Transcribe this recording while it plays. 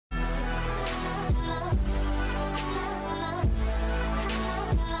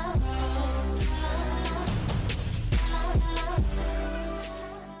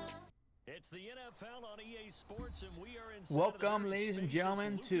Welcome, ladies and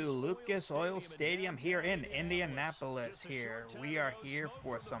gentlemen, to Lucas Oil Stadium here in Indianapolis. We are here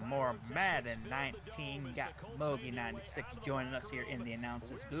for some more Madden 19. Got Mogi96 joining us here in the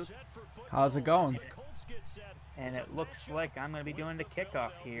announcers booth. How's it going? And it looks like I'm going to be doing the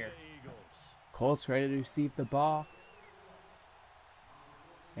kickoff here. Colt's ready to receive the ball.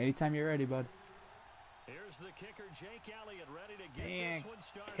 Anytime you're ready, bud. Here's the kicker, Jake Elliott, ready to get And this one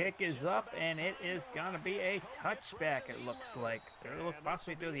started. kick is up, and it is going to be a touchback, it looks like. They'll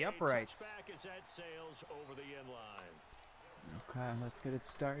possibly through the uprights. As that sails over the end line. Okay, let's get it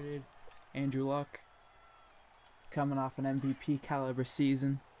started. Andrew Luck, coming off an MVP caliber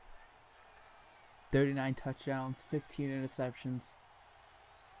season. 39 touchdowns, 15 interceptions.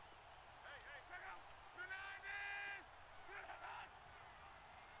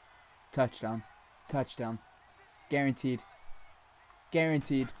 Touchdown. Touchdown. Guaranteed.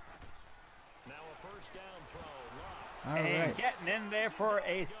 Guaranteed. Now a first down throw. All And right. getting in there for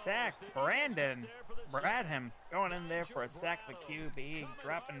a sack, Brandon Bradham going in there for a sack for QB,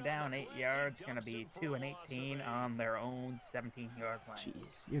 dropping down 8 yards, going to be 2 and 18 on their own 17-yard line.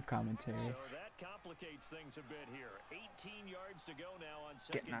 Jeez, your commentary. So that complicates things a bit here. 18 yards to go now on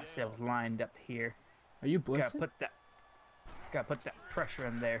second Getting ourselves lined up here. Are you Gotta blitzing? put that pressure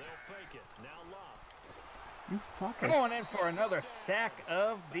in there. They'll fake it. Now Locke. You fucker. Going in for another sack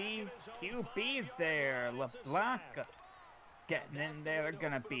of the QB there. LeBlanc getting in there. They're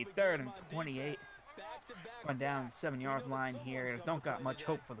going to be 3rd and 28. Going down the 7-yard line here. Don't got much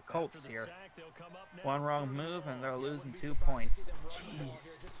hope for the Colts here. One wrong move and they're losing 2 points.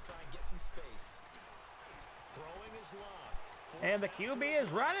 Jeez. And the QB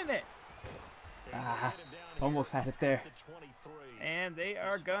is running it. Ah, almost had it there. And they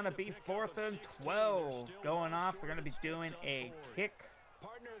are going to be 4th and 12. Going off, they're going to be doing a kick,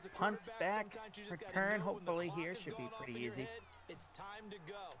 punt back, return. Hopefully here should be pretty easy. It's time to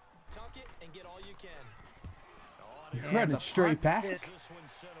go. Tuck it and get all you can. You're And running the straight punt back.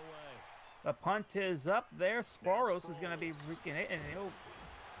 The punt is up there. Sporos is going to be freaking it, and he'll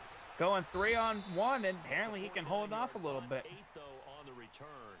going 3-on-1, and apparently he can hold off a little bit.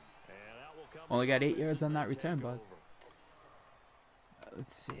 Only got 8 yards on that return, bud.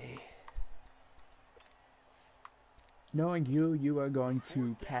 Let's see. Knowing you, you are going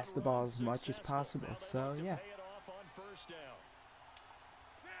to pass the ball as much as possible. So, yeah.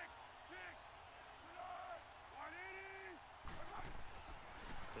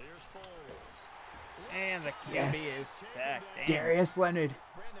 And the QB Yes. is sacked. Damn. Darius Leonard,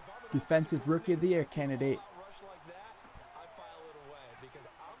 Defensive Rookie of the Year candidate. Rush like that, I file it away because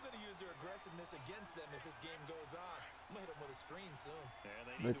I'm going to use their aggressiveness against them as this game goes on. I'm going to hit them with a screen soon.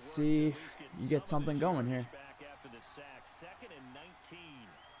 Let's see if you get something going here. After the sack, 2nd and 19.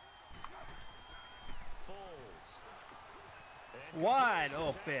 Wide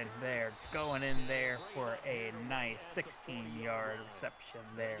open there. Going in there for a nice 16-yard reception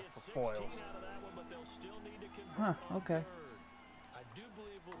there for Foils. Huh, okay. I do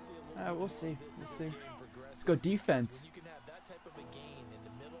believe we'll see a little We'll see. this We'll as see. this game progresses. Let's go defense. When you can have that type of a gain in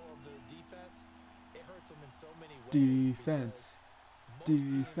the middle of the defense, it hurts them in so many ways. Defense. Most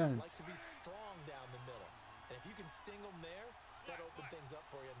teams Defense. like to be strong down the middle. And if you can sting them there, that opens things up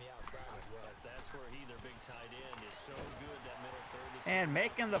for you on the outside as well. That's where their big tight end, is so good, that middle third is And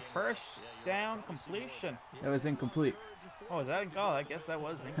making the first down completion. That was incomplete. Oh, is that a goal? I guess that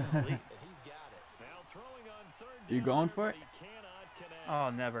was incomplete. And he's got it. now throwing on 3rd You down, going for it? he cannot connect. Oh,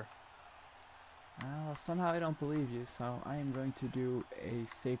 never. Well, somehow I don't believe you, so I am going to do a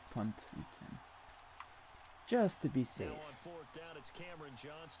safe punt return. Just to be Now on safe. 4th down, it's Cameron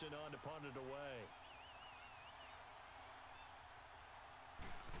Johnston on to punt it away.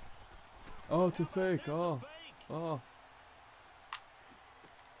 Oh, it's a fake. Oh. Oh.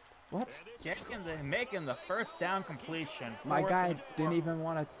 What? Making the first down completion. My 4th guy and didn't even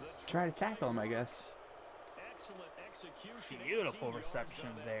want to try to tackle him, I guess. Excellent execution. Beautiful reception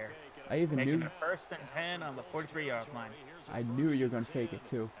there. I even Making knew it 1st and 10 on the 43-yard line. I knew you were going to fake it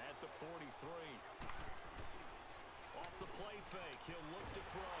too. At the 43. Off the play fake, he'll look to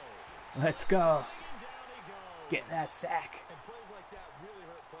throw. Let's go. Down he goes. Get that sack. And plays like that really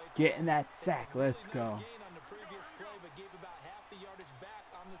hurt play. Getting that sack. Let's go. Nice gain on the previous play, but gave about half the yardage back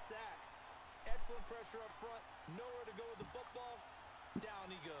on the sack. Excellent pressure up front. Nowhere to go with the football. Down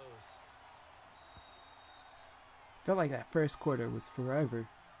he goes. Felt like that first quarter was forever.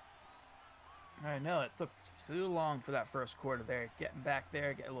 I know, it took too long for that first quarter there. Getting back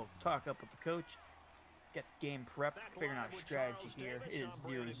there, get a little talk up with the coach. Get the game prepped, figuring out a strategy here. It is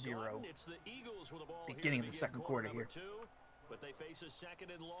 0-0. Beginning of the second quarter here. But they face a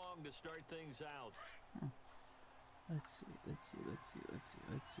 2nd and long to start things out. Let's see.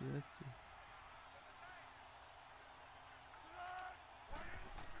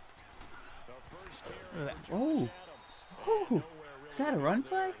 Oh! Oh! Is that a run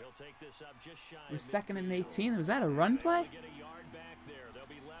play? It was 2nd and 18. Was that a run play?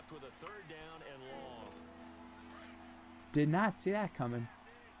 Did not see that coming.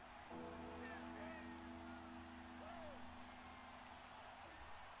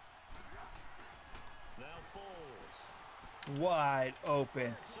 Wide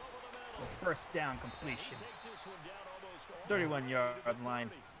open. The first down completion. 31-yard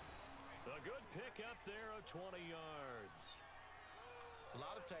line. A good pick up there of 20 yards. A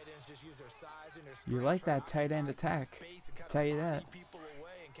lot of tight ends just use their size and their You like that tight end attack. I'll tell you that. People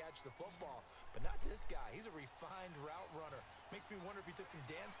away and catch the football, but not this guy. He's a refined route runner. Makes me wonder if he took some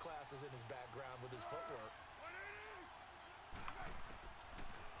dance classes in his background with his footwork.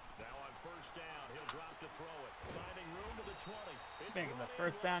 Now on first down, he'll drop to throw it. Finding room to the 20. Making the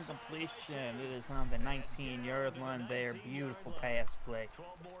first down completion. It is on the 19-yard line there. Beautiful pass play.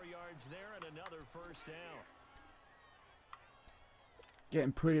 12 more yards there and another first down.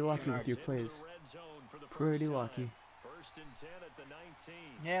 Getting pretty lucky with your plays. Pretty lucky. First and 10 at the 19.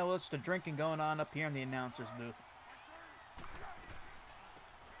 Yeah, well, it's the drinking going on up here in the announcer's booth.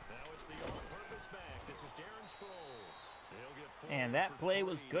 Now it's the all-purpose back. This is Darren Sproles. He'll get forward And that for play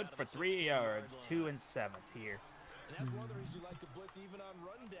was 3 good out of for the 3 yards. 16-yard 2 line. and 7 here. And that's one of the reasons you like to blitz even on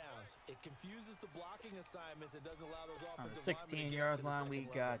rundowns. It confuses the blocking assignments. It doesn't allow those On the offensive linemen to get 16-yard up to the line, we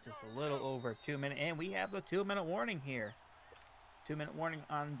second got level. just a little over 2 minutes. And we have the 2-minute warning here. 2-minute warning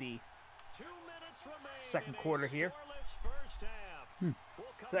on the 2 minutes remain second in a quarter here. scoreless first half. We'll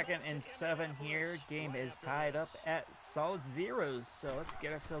come 2nd back and to 7 here. Indianapolis Game right is after tied this. up at solid zeros. So let's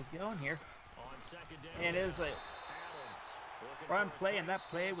get ourselves going here. On second down, And it was a Adams looking run for a play, and that place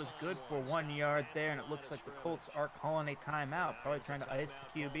play to was find good for one. 1 yard there. And it Line looks of like the scrimmage. Colts are calling a timeout. Probably Now trying to it's ice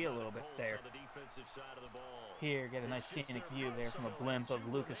timeout the QB a called little by bit the there. Colts on the defensive side of the ball. Here, get a nice It's just scenic their view there first from a solo, blimp of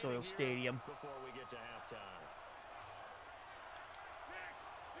 2 Lucas Oil remaining here Stadium. Before we get to halftime.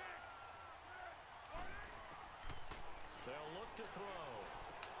 They'll look to throw.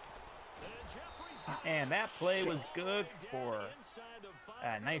 And Jeffrey's got And that play was good for inside the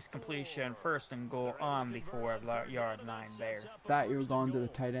a nice completion. 1st and goal on the 4-yard line there. Thought you were going to the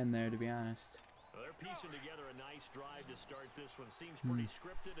tight end there, to be honest. Well, they're piecing together a nice drive to start this one. Seems pretty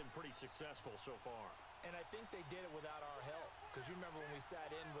scripted and pretty successful so far. And I think they did it without our help. Because you remember when we sat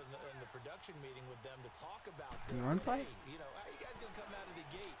in the production meeting with them to talk about this. You run play? Hey, you know, how you guys gonna come out of the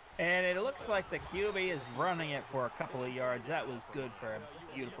gate? And it looks like the QB is running it for a couple of yards. That was good for a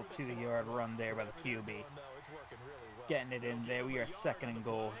beautiful 2-yard run there by the QB. No, it's working really well. Getting it in there. We are 2nd and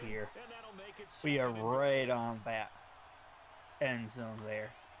goal here. And that'll make it We are 2nd and right on that end zone there.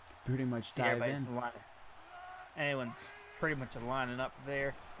 Pretty much See, dive everybody's in. lining. Anyone's pretty much lining up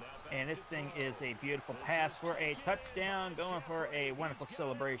there. And this thing is a beautiful pass for a touchdown. Going for a wonderful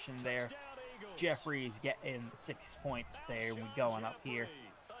celebration there. Jeffrey's getting the 6 points there. We going up here.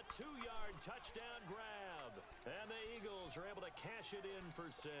 A 2-yard touchdown grab. And the Eagles are able to cash it in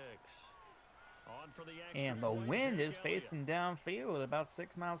for 6. On for the extra And the point, wind Jake is Elliott. facing downfield at about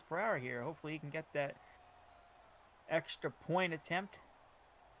 6 miles per hour here. Hopefully he can get that extra point attempt.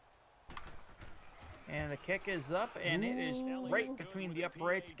 And the kick is up, and it is right between the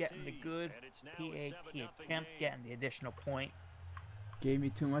uprights, getting the good PAT attempt, getting the additional point. Gave me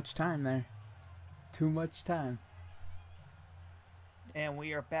too much time there. Too much time. And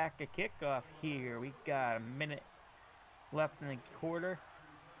we are back at kickoff here. We got a minute left in the quarter.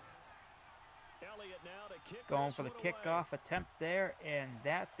 Elliott now to kick Going this for the one away. kickoff attempt there, and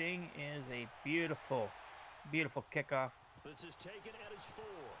that thing is a beautiful, beautiful kickoff. This is taken at his 4.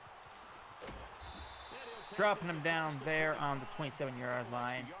 Dropping him down there on the 27-yard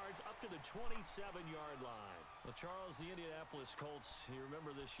line. Yards up to the 27-yard line. Well, Charles, the Indianapolis Colts, you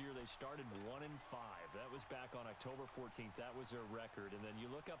remember this year they started 1-5. That was back on October 14th. That was their record. And then you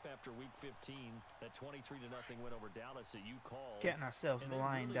look up after Week 15, that 23-0 win over Dallas that you called. Getting ourselves and they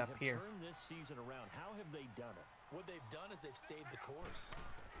lined really up have here. turned this season around. How have they done it? What they've done is they've stayed the course.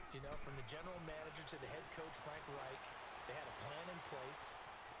 You know, from the general manager to the head coach, Frank Reich, they had a plan in place.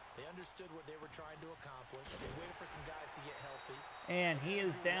 They understood what they were trying to accomplish. They waited for some guys to get healthy. And he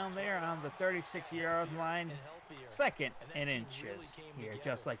is down there on the 36-yard line, second in inches here,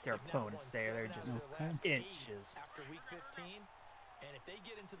 just like their opponents there. They're just inches. After week 15, and if they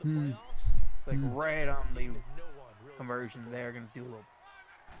get into the playoffs, It's like right on the conversion there. Going to do a little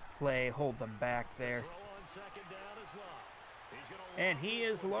play, hold them back there. Throw on second down is Locke. He's gonna And launch he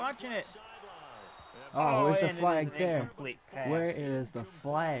this is one down launching it. the sideline. Oh, where's the and it is flag an there? incomplete pass. Where is the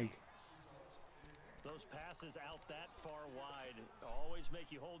flag? Those passes out that far wide always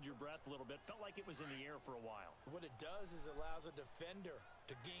make you hold your breath a little bit. Felt like it was in the air for a while. What it does is allows a defender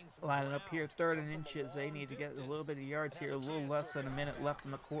to gain some Lining up here, ground, 3rd come and from a inches. They long need to get a distance, little bit of yards and here. A have a little chance less to than a minute pass. left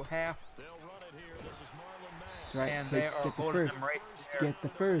in the half. They'll run it here. This is Marlon Mack. That's right. And they are Get the holding first. them right there. Get the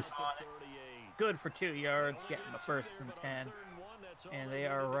first. Good for 2 yards, getting the 1st and 10. And they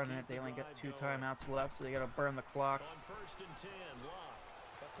are running it. They only got 2 timeouts left, so they got to burn the clock. On 1st and 10, Locke.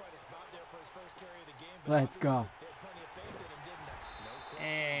 That's quite a spot there for his first carry of the game. Let's go. They had plenty of faith in him, didn't they?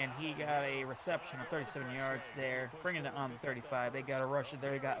 And he got a reception of 37 yards there, bringing it on the 35. They got a rush it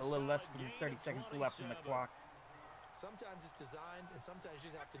there. They got a little less than 30 seconds left in the clock. Sometimes it's designed, and sometimes you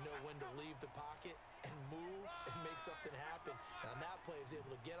just have to know when to leave the pocket and move and make something happen. And on that play, he was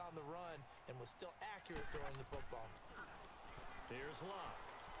able to get on the run and was still accurate throwing the football. Here's Locke.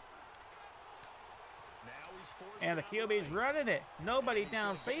 Now he's forced And the QB's running it. Nobody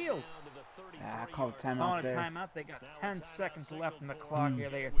downfield. Ah, call the timeout Calling a there. timeout. They got 10 seconds left in the clock here.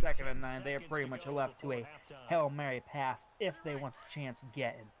 They are 2nd and 9. They are pretty much left to a Hail Mary pass if they want the chance of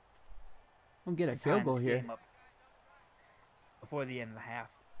getting. We'll get a field goal here. Before the end of the half.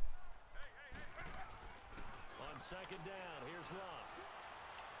 On 2nd down, here's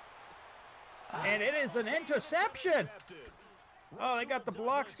Locke. And it is an interception. Oh, they got the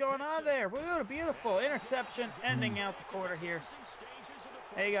blocks going on there. Beautiful interception ending out the quarter here.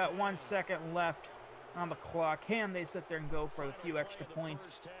 They got 1 second left on the clock. Can they sit there and go for a few extra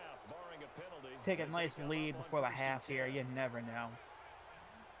points? Take a nice lead before the half here. You never know.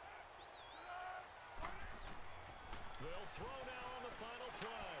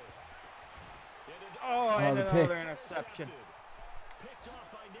 Oh, and the another pick. interception.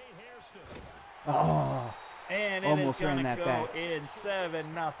 Oh, And it almost is going ran to that go back. in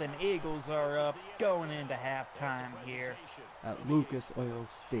 7-0. Eagles are up going into halftime here. At Lucas Oil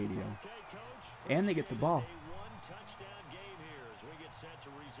Stadium. And they get the ball. One touchdown game here as we get set to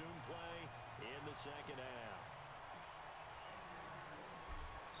resume play in the 2nd half.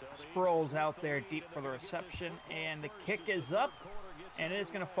 Sproles out there deep for the reception, and the kick is up, and it is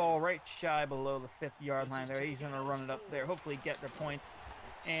going to fall right shy below the 5th-yard line there. He's going to run it up there, hopefully get their points,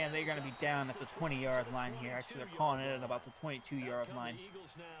 and they're going to be down at the 20-yard line here. Actually, they're calling it at about the 22-yard line.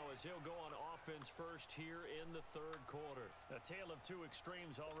 Eagles now as he'll go on offense first here in the 3rd quarter. A tale of 2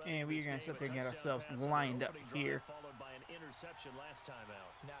 extremes already. And we're going to sit there and get ourselves lined up here. Followed by an interception last time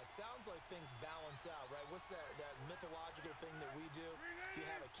out. Now, it sounds like things balance out, right? What's that mythological thing that we do? If you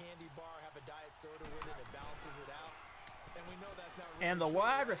have a candy bar, have a diet soda with it, it balances it out. And we know that's not really And the true.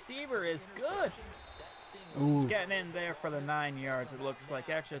 wide receiver is good. That stings. Ooh. Getting in there for the 9 yards, it looks like.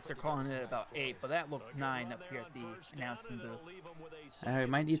 Actually, they're calling it about 8, but that looked 9 up here at the announcing booth. I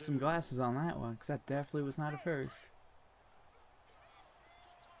might need some glasses on that one, because that definitely was not a first.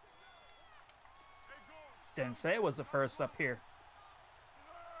 Didn't say it was the first up here.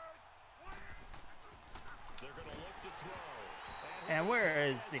 And where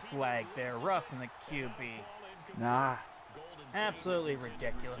is the flag there? Roughing the QB. Nah. Absolutely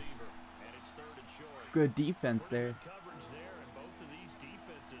ridiculous. Good defense there.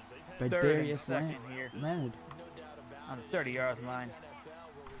 By 3rd and Darius 2nd here Leonard. on the 30-yard line.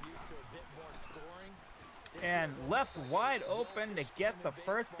 And left wide open to get the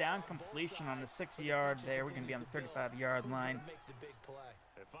 1st down completion on the 6-yard there. We're going to be on the 35-yard line.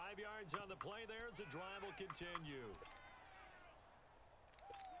 At 5 yards on the play there, as the drive will continue.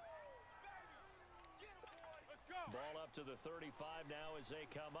 Ball up to the 35 now as they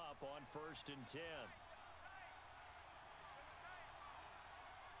come up on 1st and 10.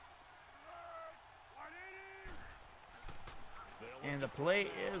 And the play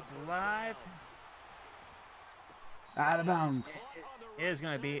is live. Out of bounds. It is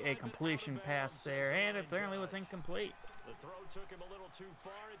going to be a completion pass there, and it apparently was incomplete. The throw took him a little too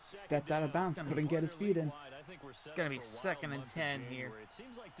far. It's Stepped out of bounds, couldn't get his feet in. Going to be 2nd and 10 here. It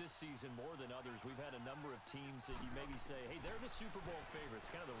seems like this season more than others, we've had a number of teams that you maybe say, hey, they're the Super Bowl favorites.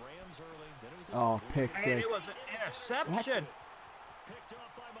 Kind of the Rams early. Then it was Oh, pick And six. it was an interception. picked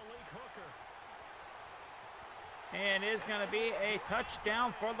up by Malik Hooker. And it's going to be a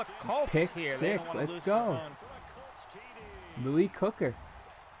touchdown for the Colts Pick here. They don't six, wanna let's lose their go. own. For a Colts TD. Malik Hooker.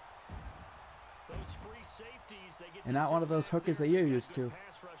 Those free safeties, they get And to not one of sit those back hookers there that you're and used good to.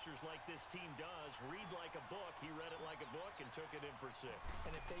 Pass rushers like this team does read like a book. He read it like a book and took it in for 6.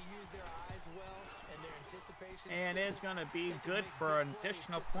 And if they use their eyes well and their anticipation And it's skills, going to be they can good make for an big plays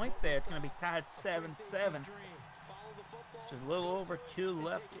additional just point like there. we It's going to be saw. tied A first and 7-7. dream. Follow the football, Just a little go over to 2 and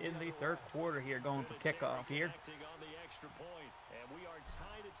left take it in the the 3rd quarter here going for kickoff here. Connecting on the extra point, and we are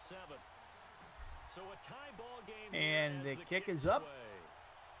tied at 7. So a tie ball game here And as the kick kick is up. away.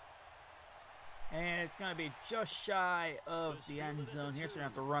 And it's going to be just shy of the end zone here, so we're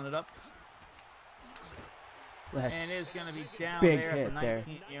going to have to run it up. And it is going to be down big there hit at the there.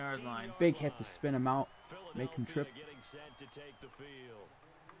 19-yard line. Big hit to spin him out, make him trip. Getting set to take the field.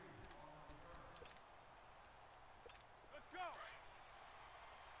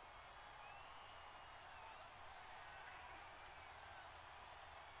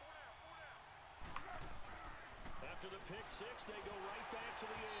 After the pick six, they go right back to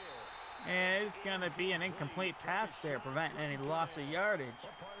the air. And it's going to be an incomplete pass there, preventing any loss of yardage.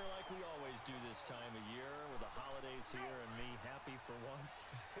 Well, partner, like we always do this time of year with the holidays here and me happy for once.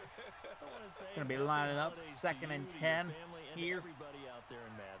 I want to say Going to be happy lining up holidays second to and you, 10 your family, and here. everybody out there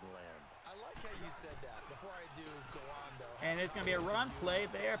in Madden land. I like how you said that. Before I do go on, though. And there's going to be a run play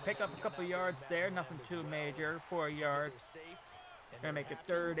there. Pick up a couple yards there. Nothing too major. 4 yards. Going to make it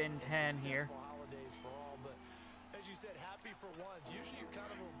 3rd and 10 here. Holidays for all, but as you said, happy for once. Usually you're kind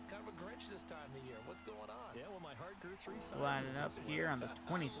of a Grinch this time of year. What's going on? Yeah, well, my heart grew 3 sizes. Lining up here on the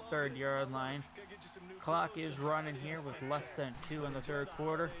 23rd yard line. Clock is running here with less than 2 in the 3rd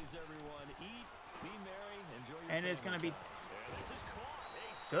quarter. And it's going to be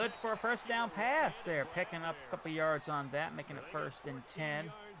good for a first down pass there. Picking up a couple yards on that, making it 1st and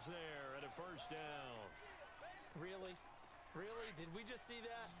 10. Really? Really? Did we just see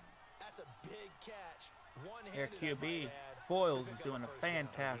that? That's a big catch. Their QB, Foyles, is doing a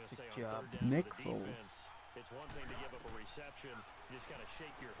fantastic job. Nick Foles. It's one thing to give up a reception. You just got to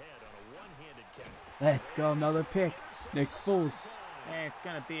shake your head on a one-handed catch. Let's go, another pick. Nick Foles. And it's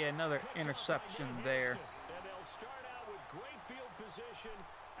going to be another interception there. And they'll start out with great field position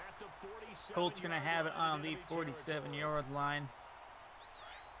at the 47. Colts going to have it on the 47-yard line.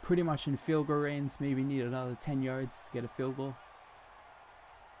 Pretty much in field goal range. Maybe need another 10 yards to get a field goal.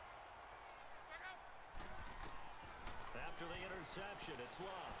 After the interception, it's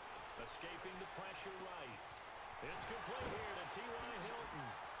Love. Escaping the pressure right. It's complete here to T.Y. Hilton.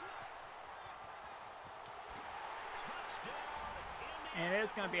 Touchdown. And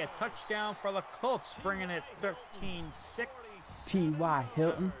it's going to be a touchdown for the Colts, bringing it 13-6. T.Y.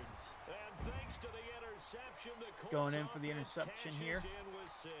 Hilton. And thanks to the interception, the Colts Going in for the interception here. cashes in with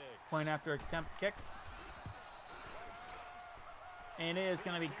 6. Point after attempt kick. And it is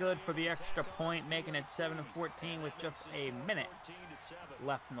going to be good for the extra point, making it 7-14 with just a minute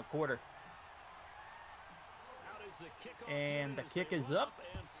left in the quarter. And the kick is up.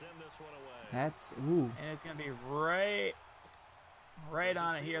 That's, ooh. And it's going to be right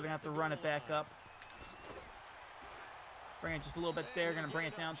on it here. They're going to have to run it back up. Bring it just a little bit there. Going to bring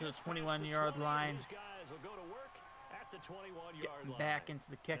it down to the 21-yard line. Getting back into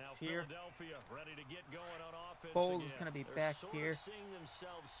the kicks here. Foles is going to be back here.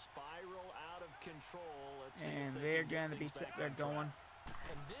 And they're going to be they're going.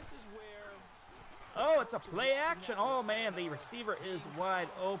 Oh, it's a play action. Oh, man, the receiver is wide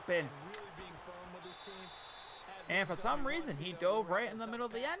open. And for some reason, he dove right in the middle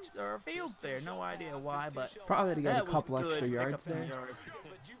of the end or field there. No idea why, but probably to get a that was couple good extra to pick yards up some there. yards.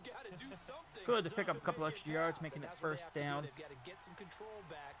 Good to pick up a couple extra yards, making it 1st down. They've got to get some control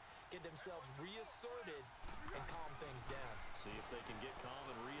back, get themselves reasserted, and calm things down. See if they can get calm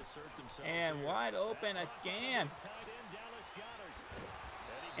and reassert themselves. And here. wide open again.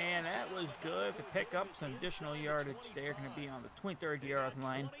 And that was good to pick up some additional yardage. They're going to be on the 23rd yard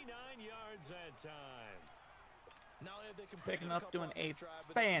line. 29 yards that time. Picking up, doing a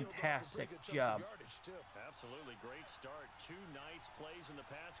fantastic job. Absolutely great start. 2 nice plays in the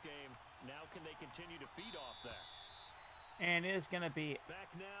pass game. Now can they continue to feed off that? And it is going to be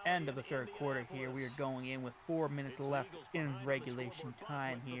end of the 3rd quarter here. We are going in with 4 minutes left in regulation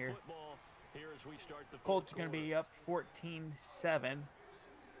time here. Colts are going to be up 14-7.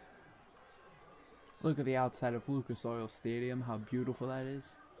 Look at the outside of Lucas Oil Stadium, how beautiful that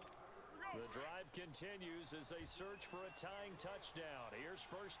is. The drive continues as they search for a tying touchdown. Here's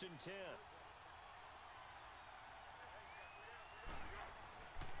 1st and 10.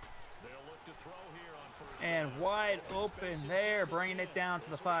 They'll look to throw here on 1st And wide open there, bringing it down to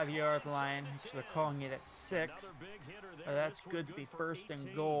the 5-yard line. So they're calling it at 6. That's good to be 1st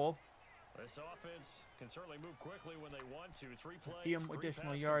and goal. This offense can certainly move quickly when they want to. 3 plays, A few 3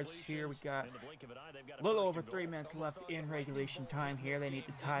 additional pass yards completions. here. We got In the blink of an eye, they've got a little 1st over and 3 goal. minutes left in regulation time here. They need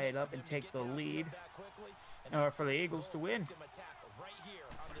to tie it up and take the lead for the Eagles to win.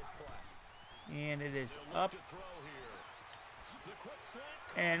 And it is up.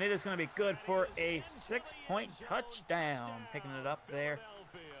 And it is going to be good for a 6-point touchdown. Picking it up there.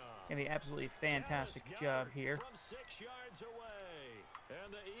 Going to be absolutely fantastic job here. From 6 yards away.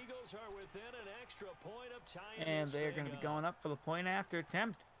 And the Eagles are within an extra point of tying And this they're thing going to be up. going up for the point after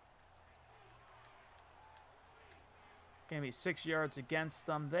attempt. Gonna be 6 yards against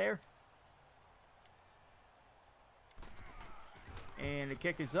them there. And the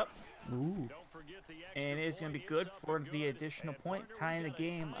kick is up. Ooh. And it is going to be good for the additional point, tying the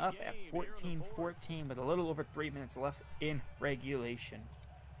game up at 14-14 with a little over 3 minutes left in regulation.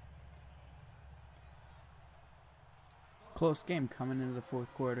 Close game coming into the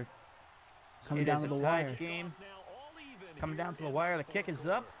fourth quarter. Coming It down is to the a tied wire. game. Coming down to the wire. The kick is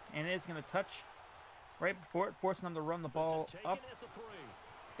up, and it is going to touch right before it, forcing them to run the ball up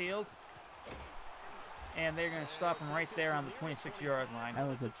field. And they're going to stop him right there on the 26-yard line. That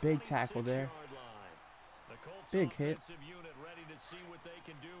was a big tackle there. Big hit.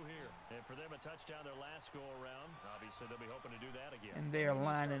 And they are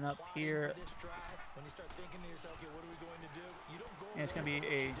lining up here. And it's going to be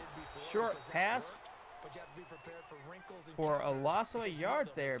a short pass for a loss of a yard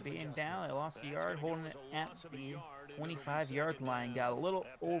there, being down. They lost a yard, holding it at the 25-yard line. Got a little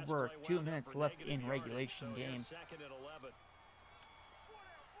over 2 minutes left in regulation game.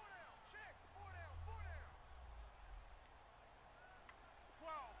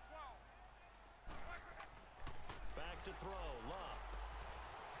 Back to throw, Love.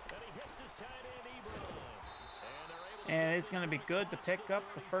 And he hits his tight end, And it's going to be good to pick up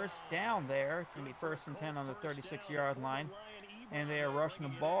the first down there. It's going to be 1st and 10 on the 36-yard line. And they are rushing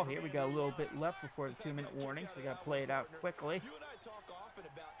the ball here. We got a little bit left before the 2-minute warning, so we got to play it out quickly. You and I talk often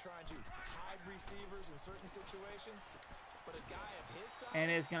about trying to hide receivers in certain situations, but a guy of his size,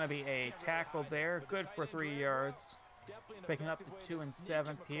 And it's going to be a tackle there. Good for 3 yards. Picking up the 2 and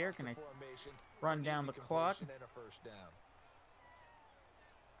 7 here. Going to run down the clock.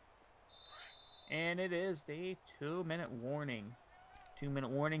 And it is the 2-minute warning. 2-minute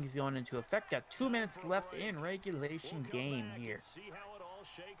warning is going into effect. Got 2 minutes left in regulation game here. See how it all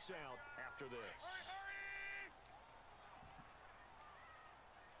shakes out after this.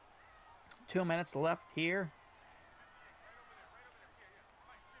 2 minutes left here.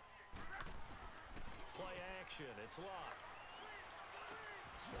 Play action. It's locked.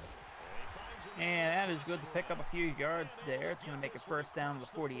 And that is good to pick up a few yards there. It's going to make it 1st down to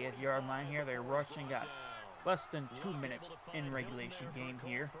the 48-yard line here. They're rushing. Got less than 2 minutes in regulation game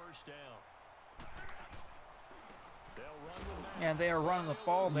here. And they are running the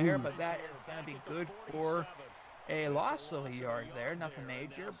ball there, but that is going to be good for a loss of a yard there. Nothing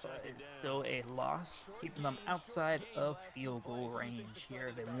major, but it's still a loss, keeping them outside of field goal range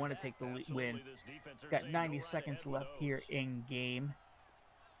here. They want to take the win. Got 90 seconds left here in game.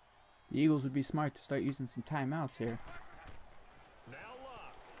 The Eagles would be smart to start using some timeouts here.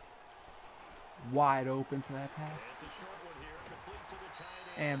 Wide open for that pass.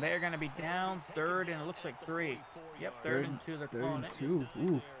 And they're going to be down 3rd, and it looks like 3. Yep, 3rd and 2. They're calling it. 3rd and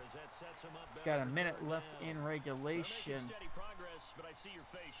 2. Oof. Got a minute left in regulation.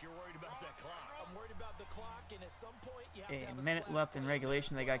 A minute left in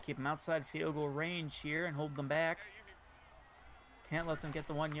regulation. They got to keep them outside field goal range here and hold them back. Can't let them get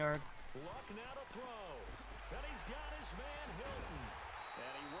the 1 yard. Luck now to throw. And he's got his man Hilton.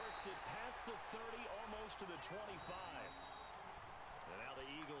 And he works it past the 30, almost to the 25. And now the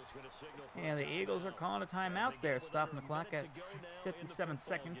Eagles going to signal for the Eagles are calling a timeout there, stopping the clock at 57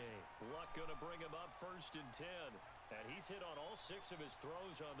 seconds. Luck going to bring him up 1st and 10. And he's hit on all 6 of his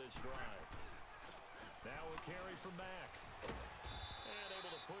throws on this drive. Now a carry from Mack. And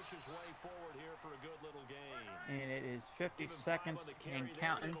able to push his way forward here for a good little game. And it is 50 seconds and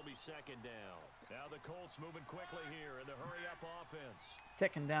counting. It'll be 2nd down. Now the Colts moving quickly here in the hurry-up offense.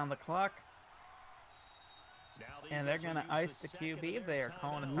 Ticking down the clock. And they're going to ice the QB there,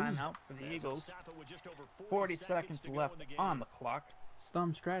 calling a timeout for the Eagles. 40 seconds left on the clock.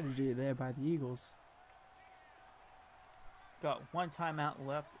 Stump strategy there by the Eagles. Got 1 timeout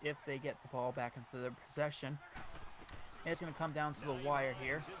left if they get the ball back into their possession. And it's going to come down to the wire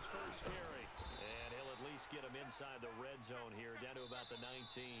here. And he'll at least get him inside the red zone here, down to about the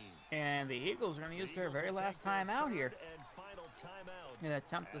 19. And the Eagles are going to use their very last timeout here. In an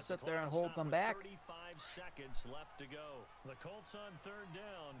attempt to sit there and hold them back. 35 seconds left to go. The Colts on 3rd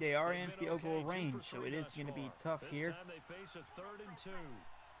down. They are in field goal range, so it is going to be tough here. This time they face a 3rd and 2.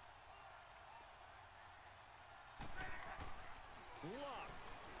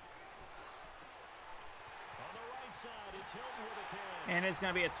 And it's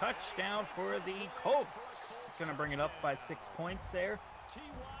going to be a touchdown for the Colts. It's going to bring it up by 6 points there.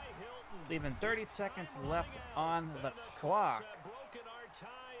 Leaving 30 seconds left on the clock.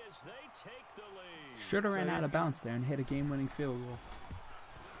 Should have ran out of bounds there and hit a game-winning field goal.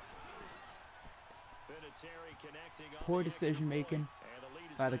 Poor decision-making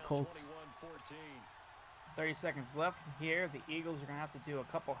by the Colts. 30 seconds left here. The Eagles are going to have to do a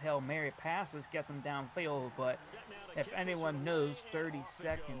couple Hail Mary passes, get them downfield, but if anyone knows, 30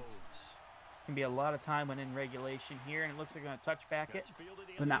 seconds can be a lot of time when in regulation here, and it looks like they're going to touch back it.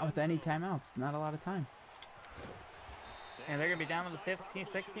 But not with any timeouts. Not a lot of time. And they're going to be down to the 15,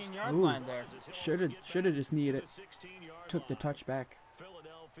 16-yard line there. Shoulda just needed it. Took the touchback.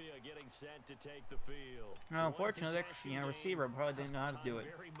 Philadelphia getting set to take the field. Well, unfortunately, the receiver probably didn't know how to do it.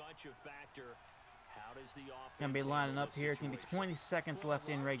 Very much a factor. How does the offense Going to be lining up here. It's going to be 20 seconds left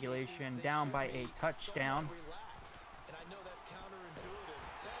in regulation, down by a touchdown.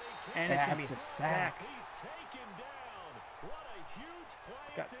 And it's going to be a sack.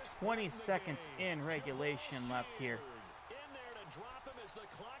 Got 20 seconds in regulation left here.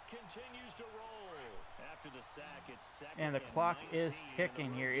 And the clock is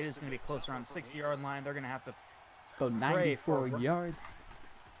ticking here. It is going to be closer on the 6-yard line. They're going to have to go 94 yards.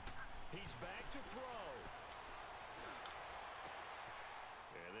 He's back to throw.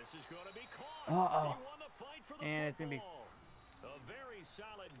 And this is going to be caught. Uh-oh. And it's going to be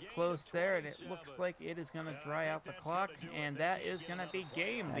close there, and it looks like it is going to dry out the clock, and that is going to be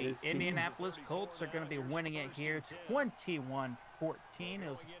game. The Indianapolis Colts are going to be winning it here 21-14. It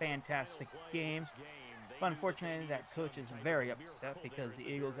was a fantastic game. But unfortunately, that coach is very upset because the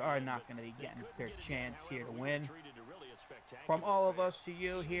Eagles are not going to be getting their chance here to win. From all of us to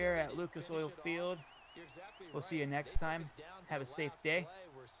you here at Lucas Oil Field, we'll see you next time. Have a safe day.